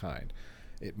of some kind.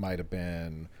 It might have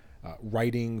been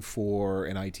writing for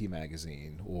an IT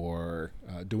magazine or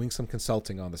doing some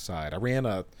consulting on the side.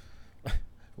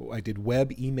 I did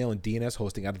web, email, and DNS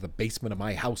hosting out of the basement of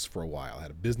my house for a while. I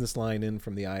had a business line in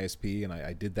from the ISP, and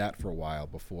I did that for a while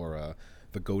before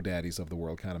the GoDaddies of the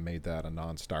world kind of made that a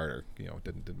non-starter. It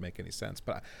didn't make any sense.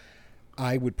 But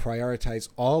I would prioritize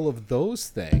all of those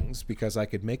things because I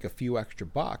could make a few extra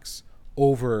bucks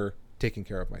over taking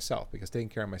care of myself, because taking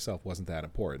care of myself wasn't that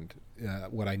important.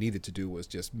 What I needed to do was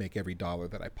just make every dollar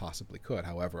that I possibly could,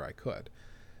 however I could.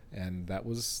 And that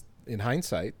was, in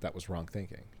hindsight, that was wrong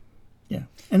thinking. Yeah.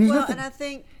 And well, and I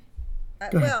think,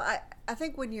 I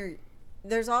think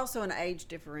there's also an age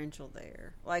differential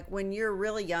there. Like when you're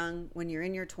really young, when you're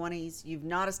in your 20s, you've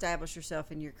not established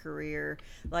yourself in your career,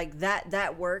 like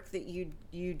that work that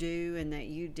you do and that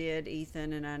you did,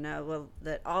 Ethan, and I know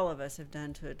that all of us have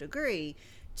done to a degree,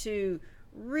 to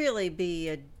really be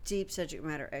a deep subject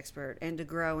matter expert and to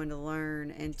grow and to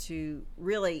learn and to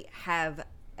really have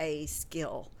a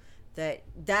skill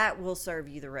that will serve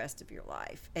you the rest of your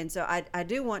life. And so I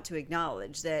do want to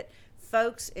acknowledge that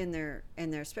folks in their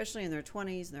especially in their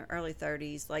 20s and their early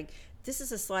 30s, like, this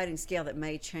is a sliding scale that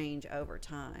may change over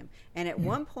time. And at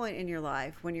one point in your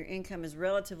life, when your income is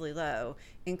relatively low,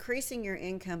 increasing your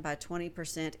income by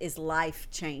 20% is life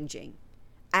changing,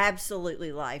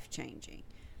 absolutely life changing.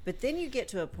 But then you get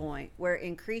to a point where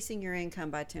increasing your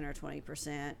income by 10 or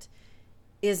 20%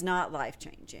 is not life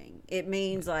changing. It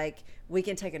means, like, we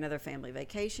can take another family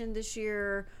vacation this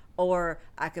year, or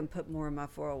I can put more in my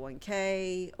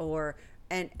 401k,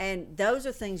 and those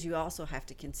are things you also have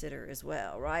to consider as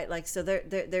well, right? Like, so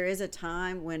there is a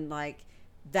time when, like,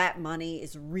 that money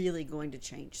is really going to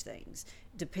change things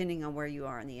depending on where you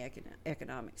are in the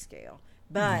economic scale.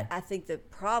 But I think the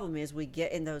problem is we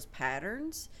get in those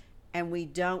patterns and we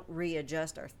don't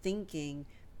readjust our thinking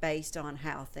based on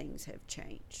how things have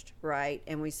changed, right?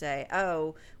 And we say,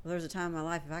 oh, well, there's a time in my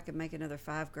life, if I could make another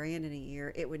 $5,000 in a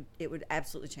year, it would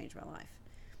absolutely change my life.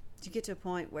 To get to a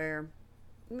point where,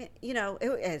 you know,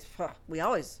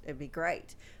 it'd be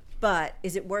great, but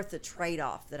is it worth the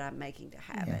trade-off that I'm making to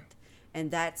have it? And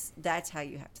that's how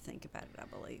you have to think about it, I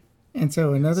believe. And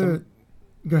so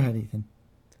go ahead, Ethan.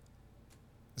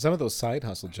 Some of those side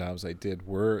hustle jobs I did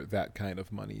were that kind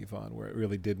of money, Yvonne, where it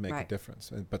really did make a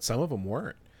difference. But some of them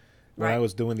weren't. When I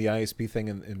was doing the ISP thing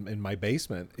in my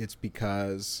basement, it's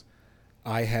because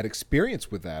I had experience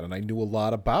with that and I knew a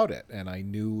lot about it and I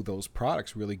knew those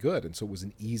products really good. And so it was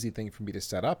an easy thing for me to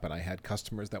set up. And I had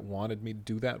customers that wanted me to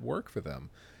do that work for them.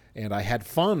 And I had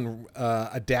fun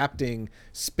adapting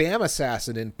Spam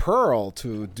Assassin in Perl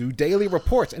to do daily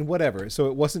reports and whatever. So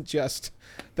it wasn't just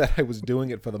that I was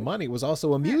doing it for the money. It was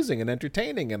also amusing and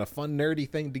entertaining and a fun, nerdy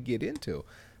thing to get into.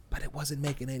 But it wasn't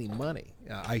making any money.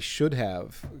 I should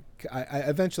have.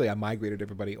 Eventually, I migrated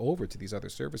everybody over to these other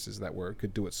services that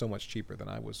could do it so much cheaper than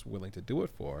I was willing to do it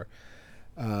for,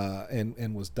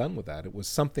 and was done with that. It was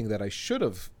something that I should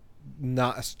have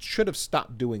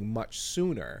stopped doing much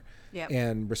sooner. Yep.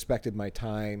 And respected my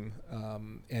time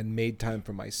and made time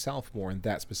for myself more in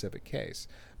that specific case.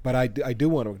 But I do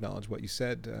want to acknowledge what you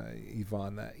said,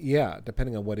 Yvonne, that,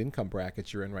 depending on what income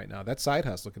bracket you're in right now, that side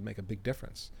hustle can make a big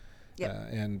difference.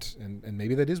 Yep. And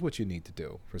maybe that is what you need to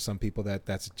do. For some people,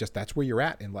 that's where you're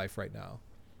at in life right now.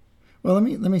 Well, let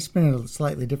me spin it a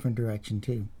slightly different direction,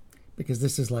 too, because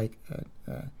this is like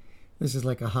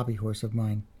a hobby horse of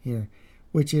mine here,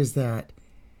 which is that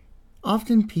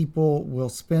often people will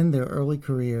spend their early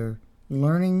career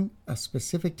learning a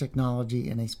specific technology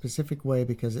in a specific way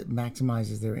because it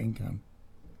maximizes their income,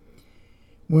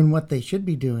 when what they should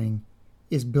be doing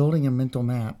is building a mental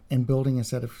map and building a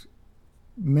set of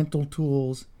mental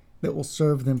tools that will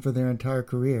serve them for their entire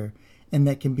career and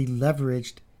that can be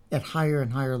leveraged at higher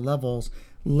and higher levels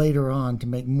later on to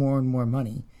make more and more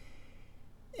money.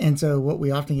 And so what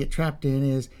we often get trapped in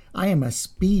is, I am a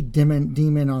speed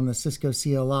demon on the Cisco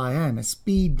CLI. I am a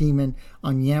speed demon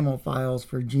on YAML files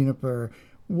for Juniper,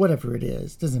 whatever it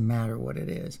is. Doesn't matter what it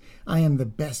is. I am the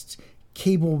best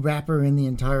cable wrapper in the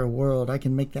entire world. I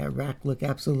can make that rack look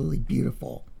absolutely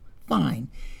beautiful. Fine.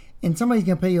 And somebody's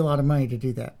going to pay you a lot of money to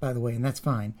do that, by the way, and that's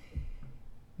fine.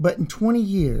 But in 20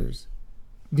 years,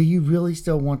 do you really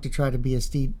still want to try to be a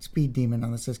speed demon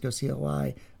on the Cisco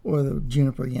CLI or the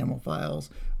Juniper YAML files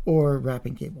or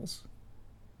wrapping cables?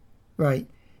 Right?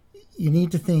 You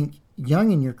need to think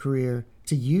young in your career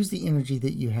to use the energy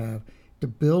that you have to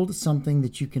build something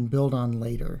that you can build on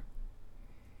later,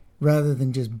 rather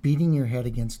than just beating your head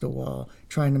against a wall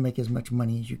trying to make as much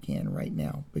money as you can right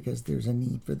now because there's a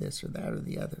need for this or that or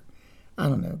the other. I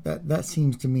don't know. That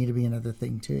seems to me to be another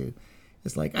thing too.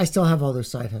 It's like, I still have all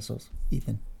those side hustles,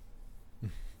 Ethan.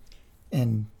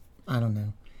 And I don't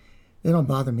know. They don't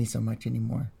bother me so much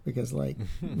anymore because, like,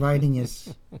 writing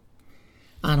is,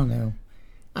 I don't know.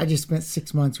 I just spent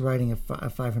 6 months writing a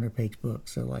 500-page book.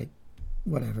 So, like,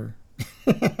 whatever.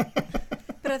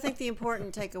 But I think the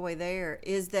important takeaway there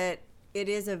is that it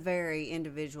is a very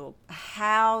individual.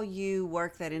 How you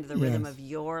work that into the rhythm of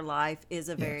your life is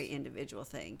a very individual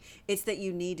thing. It's that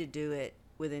you need to do it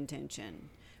with intention,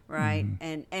 right?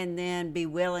 Mm-hmm. And then be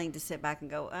willing to sit back and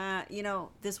go,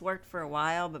 this worked for a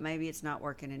while, but maybe it's not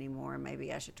working anymore, and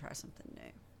maybe I should try something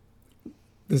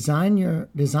new. Design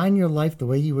your life the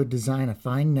way you would design a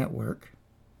fine network,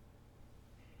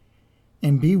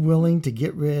 and be willing to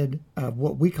get rid of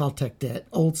what we call tech debt,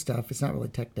 old stuff. It's not really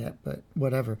tech debt, but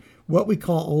whatever. What we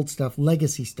call old stuff,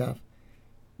 legacy stuff,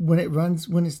 when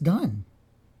it's done,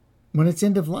 when it's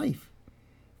end of life.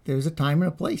 There's a time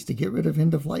and a place to get rid of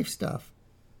end of life stuff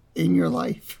in your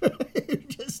life. It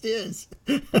just is.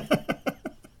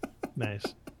 Nice.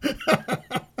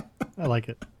 I like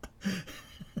it.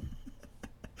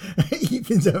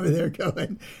 Ethan's over there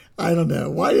going, I don't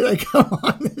know. Why did I come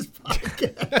on this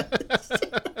podcast?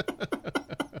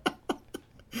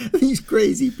 These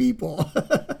crazy people.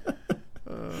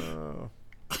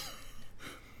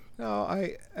 No,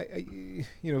 I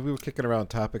we were kicking around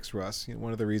topics, Russ.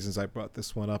 One of the reasons I brought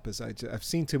this one up is I've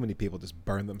seen too many people just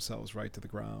burn themselves right to the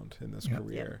ground in this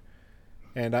career,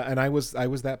 and I was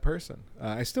that person.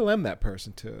 I still am that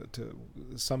person to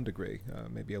some degree,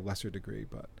 maybe a lesser degree,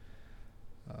 but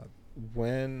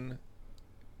when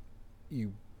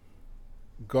you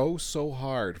go so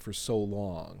hard for so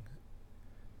long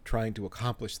trying to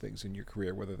accomplish things in your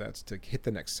career, whether that's to hit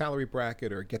the next salary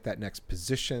bracket or get that next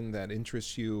position that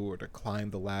interests you, or to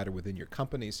climb the ladder within your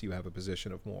company so you have a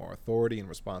position of more authority and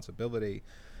responsibility,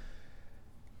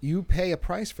 you pay a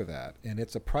price for that. And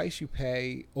it's a price you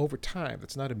pay over time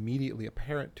that's not immediately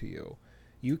apparent to you.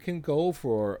 You can go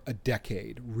for a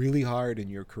decade really hard in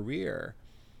your career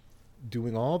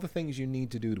doing all the things you need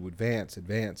to do to advance, and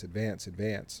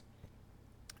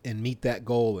meet that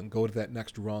goal and go to that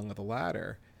next rung of the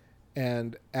ladder.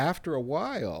 And after a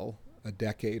while, a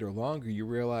decade or longer, you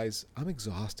realize, I'm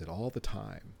exhausted all the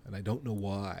time, and I don't know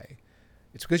why.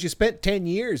 It's because you spent 10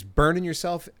 years burning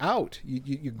yourself out.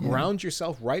 You ground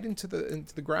yourself right into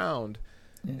the ground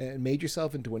and made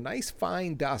yourself into a nice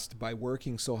fine dust by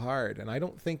working so hard. And I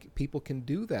don't think people can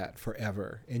do that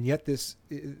forever. And yet this,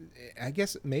 I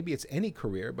guess maybe it's any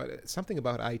career, but it's something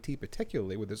about IT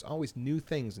particularly, where there's always new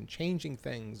things and changing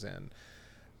things and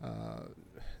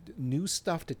new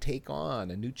stuff to take on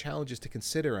and new challenges to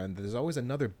consider. And there's always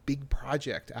another big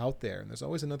project out there. And there's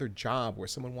always another job where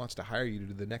someone wants to hire you to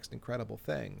do the next incredible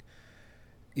thing.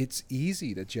 It's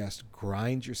easy to just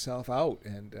grind yourself out,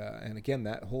 and again,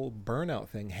 that whole burnout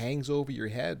thing hangs over your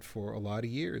head for a lot of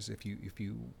years if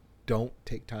you don't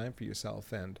take time for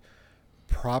yourself and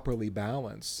properly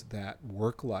balance that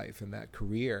work life and that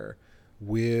career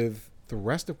with the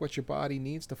rest of what your body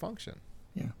needs to function.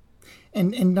 Yeah,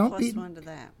 and don't plus one to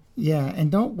that. Yeah,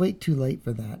 and don't wait too late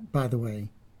for that. By the way,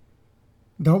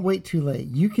 don't wait too late.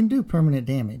 You can do permanent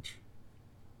damage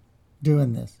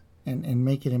doing this. And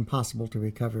make it impossible to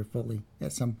recover fully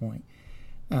at some point.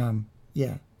 And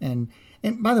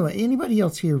by the way, anybody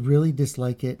else here really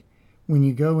dislike it when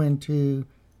you go into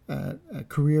a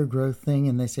career growth thing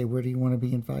and they say, where do you want to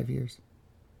be in 5 years?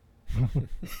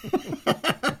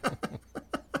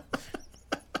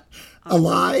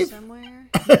 Alive? Somewhere?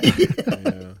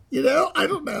 Yeah. I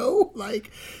don't know.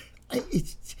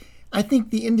 I think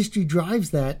the industry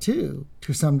drives that too,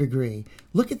 to some degree.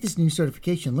 Look at this new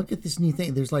certification. Look at this new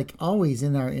thing. There's always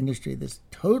in our industry this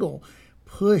total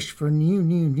push for new,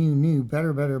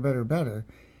 better.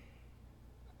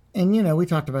 And, we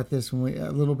talked about this a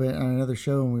little bit on another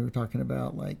show when we were talking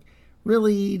about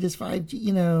really does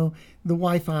 5G, the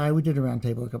Wi-Fi, we did a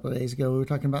roundtable a couple of days ago. We were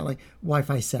talking about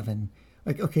Wi-Fi 7.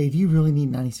 Okay, do you really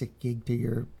need 96 gig to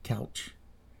your couch?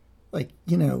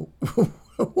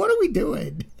 What are we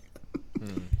doing?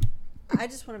 I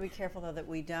just want to be careful though that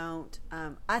we don't.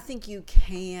 I think you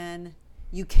can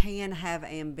have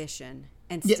ambition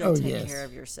and still take care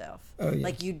of yourself.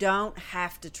 You don't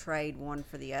have to trade one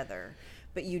for the other,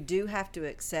 but you do have to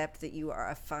accept that you are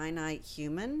a finite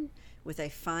human with a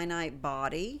finite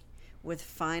body, with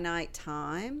finite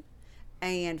time,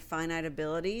 and finite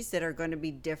abilities that are going to be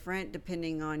different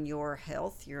depending on your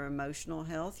health, your emotional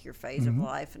health, your phase of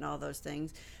life, and all those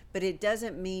things. But it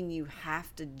doesn't mean you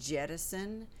have to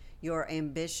jettison your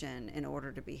ambition in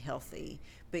order to be healthy.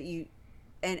 But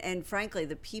and frankly,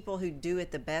 the people who do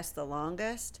it the best, the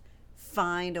longest,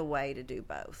 find a way to do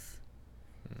both.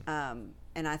 And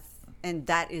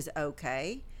that is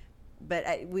okay. But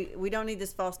we don't need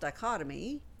this false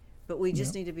dichotomy. But we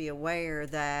just need to be aware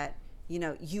that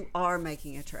you are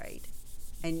making a trade,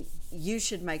 and you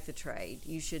should make the trade.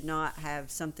 You should not have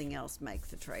something else make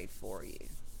the trade for you.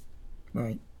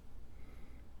 Right.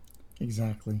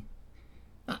 Exactly.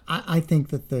 I think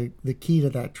that the key to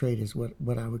that trait is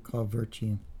what I would call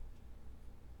virtue.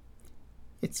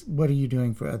 It's what are you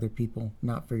doing for other people,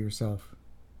 not for yourself.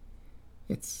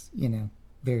 It's,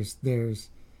 there's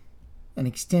an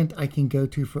extent I can go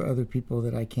to for other people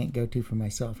that I can't go to for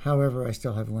myself. However, I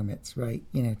still have limits, right?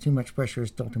 Too much pressure is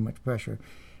still too much pressure.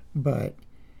 But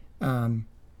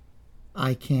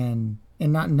I can,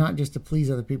 and not just to please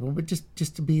other people, but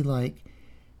just to be like,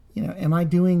 am I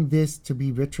doing this to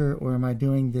be richer, or am I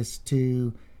doing this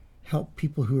to help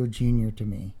people who are junior to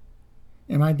me?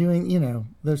 Am I doing,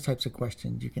 those types of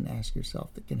questions you can ask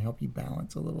yourself that can help you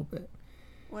balance a little bit.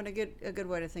 Well, a good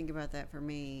way to think about that for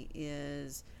me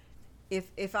is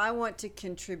if I want to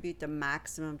contribute the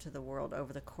maximum to the world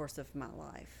over the course of my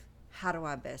life, how do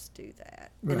I best do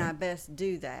that? Right. And I best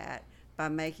do that by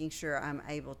making sure I'm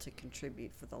able to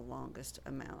contribute for the longest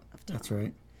amount of time. That's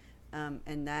right.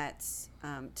 And that's,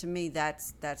 to me,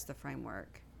 that's the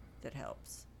framework that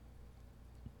helps.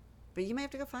 But you may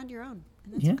have to go find your own,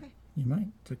 and that's okay. You might.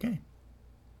 It's okay.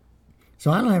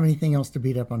 So I don't have anything else to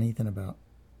beat up on Ethan about.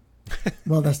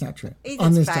 Well, that's not true.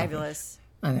 Ethan's fabulous.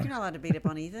 I know. You're not allowed to beat up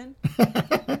on Ethan.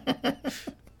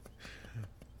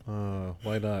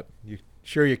 Why not?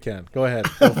 Sure you can. Go ahead.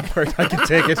 Go for it. I can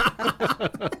take it.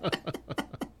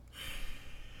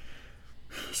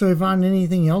 So, Yvonne,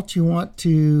 anything else you want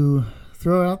to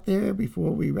throw out there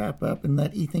before we wrap up and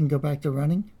let Ethan go back to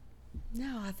running?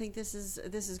 No, I think this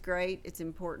is great. It's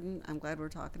important. I'm glad we're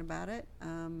talking about it.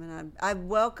 And I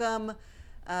welcome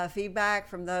feedback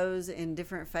from those in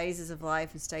different phases of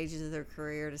life and stages of their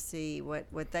career to see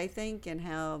what they think and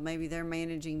how maybe they're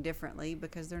managing differently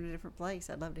because they're in a different place.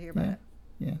 I'd love to hear about it.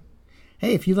 Yeah.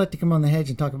 Hey, if you'd like to come on the Hedge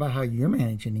and talk about how you're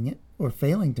managing it or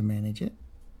failing to manage it,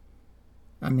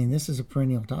 I mean, this is a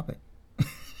perennial topic.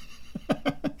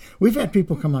 We've had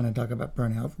people come on and talk about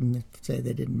burnout and say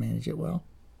they didn't manage it well.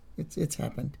 It's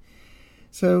happened.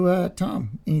 So,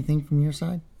 Tom, anything from your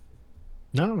side?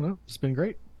 No, it's been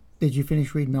great. Did you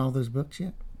finish reading all those books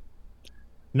yet?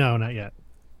 No, not yet.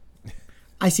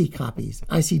 I see copies.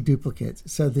 I see duplicates.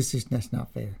 So that's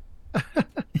not fair.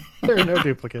 There are no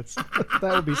duplicates.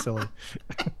 That would be silly.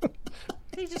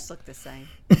 They just look the same.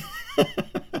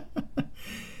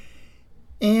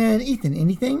 And Ethan,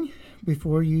 anything else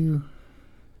you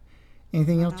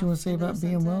want to say about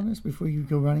being wellness before you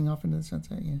go running off into the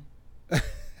sunset? Yeah.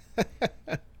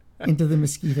 Into the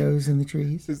mosquitoes and the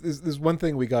trees. There's one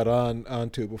thing we got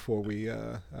onto before we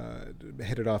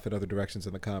headed off in other directions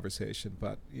in the conversation,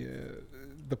 but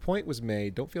the point was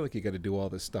made. Don't feel like you got to do all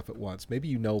this stuff at once. Maybe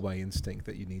you know by instinct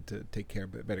that you need to take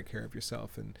better care of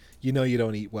yourself, and you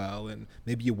don't eat well, and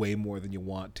maybe you weigh more than you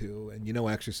want to, and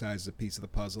exercise is a piece of the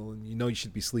puzzle, and you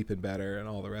should be sleeping better and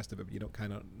all the rest of it, but you don't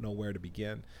kind of know where to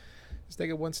begin. Just take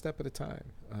it one step at a time.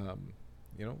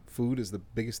 Food is the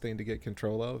biggest thing to get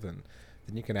control of, and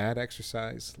then you can add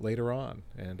exercise later on.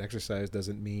 And exercise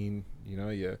doesn't mean,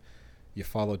 you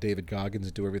follow David Goggins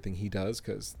and do everything he does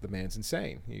because the man's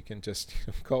insane. You can just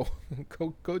go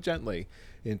gently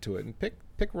into it and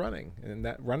pick running. And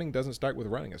that running doesn't start with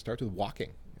running. It starts with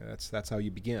walking. That's how you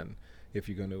begin. If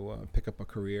you're going to pick up a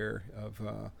career of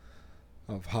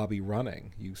hobby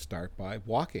running, you start by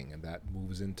walking, and that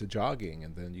moves into jogging,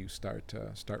 and then you start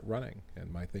running.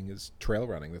 And my thing is trail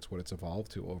running. That's what it's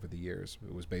evolved to over the years.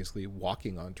 It was basically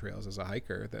walking on trails as a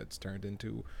hiker that's turned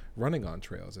into running on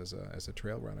trails as a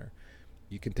trail runner.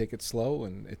 You can take it slow,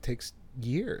 and it takes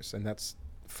years, and that's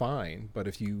fine. But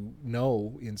if you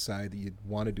know inside that you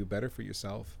want to do better for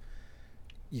yourself,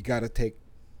 you got to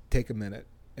take a minute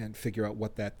and figure out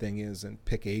what that thing is and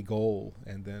pick a goal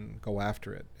and then go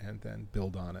after it and then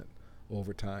build on it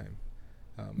over time.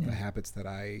 The habits that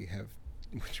I have,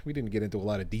 which we didn't get into a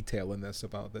lot of detail in this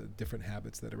about the different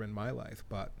habits that are in my life,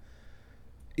 but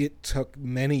it took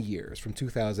many years, from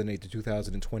 2008 to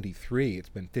 2023. It's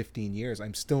been 15 years.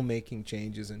 I'm still making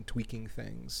changes and tweaking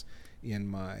things in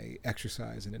my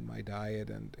exercise and in my diet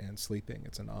and sleeping.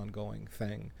 It's an ongoing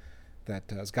thing that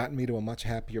has gotten me to a much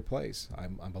happier place.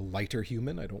 I'm a lighter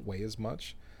human. I don't weigh as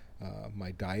much.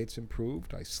 My diet's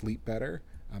improved. I sleep better.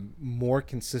 I'm more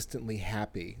consistently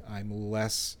happy. I'm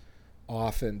less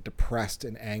often depressed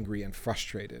and angry and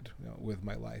frustrated with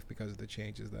my life because of the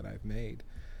changes that I've made.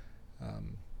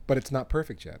 But it's not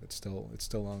perfect yet. It's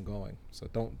still ongoing. So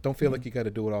don't feel like you got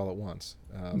to do it all at once.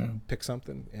 Pick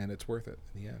something, and it's worth it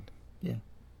in the end. Yeah,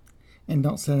 and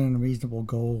don't set unreasonable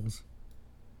goals.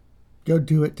 Go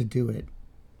do it to do it,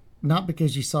 not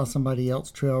because you saw somebody else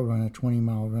trail run a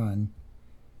 20-mile run,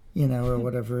 or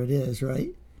whatever it is.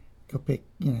 Right? Go pick.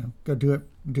 Go do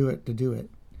it to do it.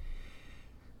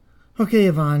 Okay,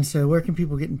 Yvonne, so where can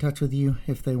people get in touch with you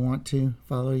if they want to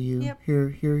follow you? Yep. Hear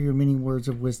your many words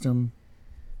of wisdom.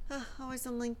 Always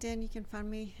on LinkedIn. You can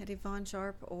find me at Yvonne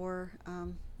Sharp or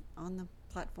on the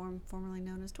platform formerly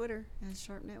known as Twitter as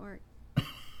Sharp Network.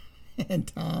 And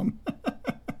Tom?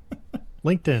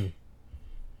 LinkedIn.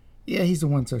 Yeah, he's the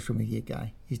one social media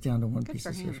guy. He's down to one Good piece for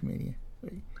of him. social media.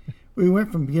 We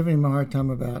went from giving him a hard time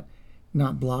about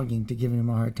not blogging to giving him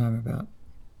a hard time about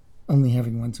only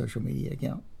having one social media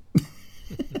account.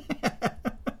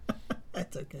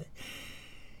 That's okay.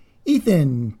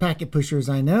 Ethan, Packet Pushers,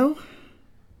 I know.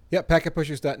 Yeah,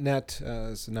 packetpushers.net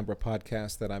is a number of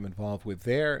podcasts that I'm involved with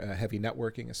there, heavy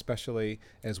networking especially,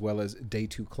 as well as Day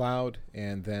 2 Cloud,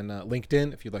 and then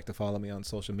LinkedIn, if you'd like to follow me on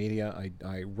social media.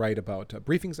 I write about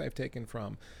briefings I've taken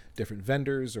from different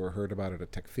vendors or heard about at a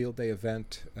Tech Field Day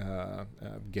event,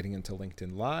 getting into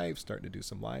LinkedIn Live, starting to do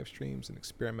some live streams and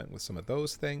experiment with some of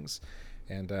those things.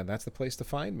 And that's the place to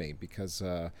find me because,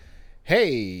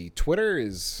 hey, Twitter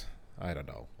is... I don't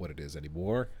know what it is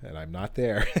anymore, and I'm not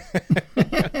there.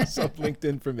 So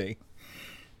LinkedIn for me.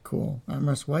 Cool. I'm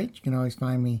Russ White. You can always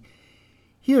find me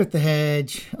here at The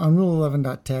Hedge, on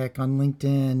Rule11.tech, on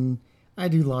LinkedIn. I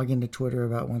do log into Twitter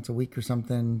about once a week or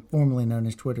something, formerly known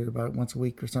as Twitter, about once a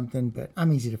week or something, but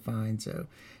I'm easy to find, so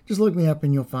just look me up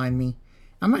and you'll find me.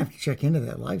 I might have to check into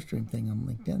that live stream thing on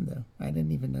LinkedIn, though. I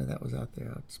didn't even know that was out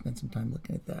there. I'll spend some time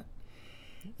looking at that.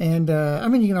 And,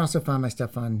 you can also find my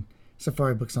stuff on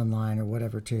Safari Books Online or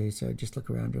whatever too, so just look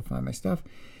around, you'll find my stuff.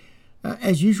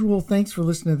 As usual, thanks for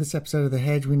listening to this episode of The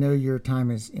Hedge. We know your time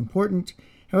is important.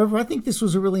 However, I think this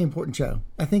was a really important show.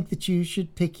 I think that you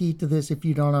should take heed to this if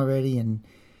you don't already, and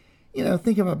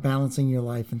think about balancing your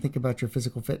life and think about your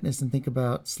physical fitness and think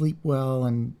about sleep well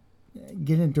and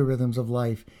get into rhythms of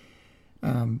life,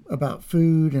 about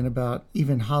food and about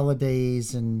even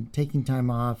holidays and taking time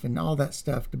off and all that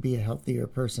stuff to be a healthier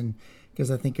person. Because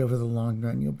I think over the long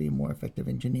run, you'll be a more effective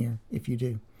engineer if you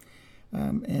do.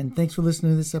 And thanks for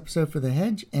listening to this episode for The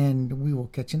Hedge, and we will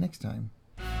catch you next time.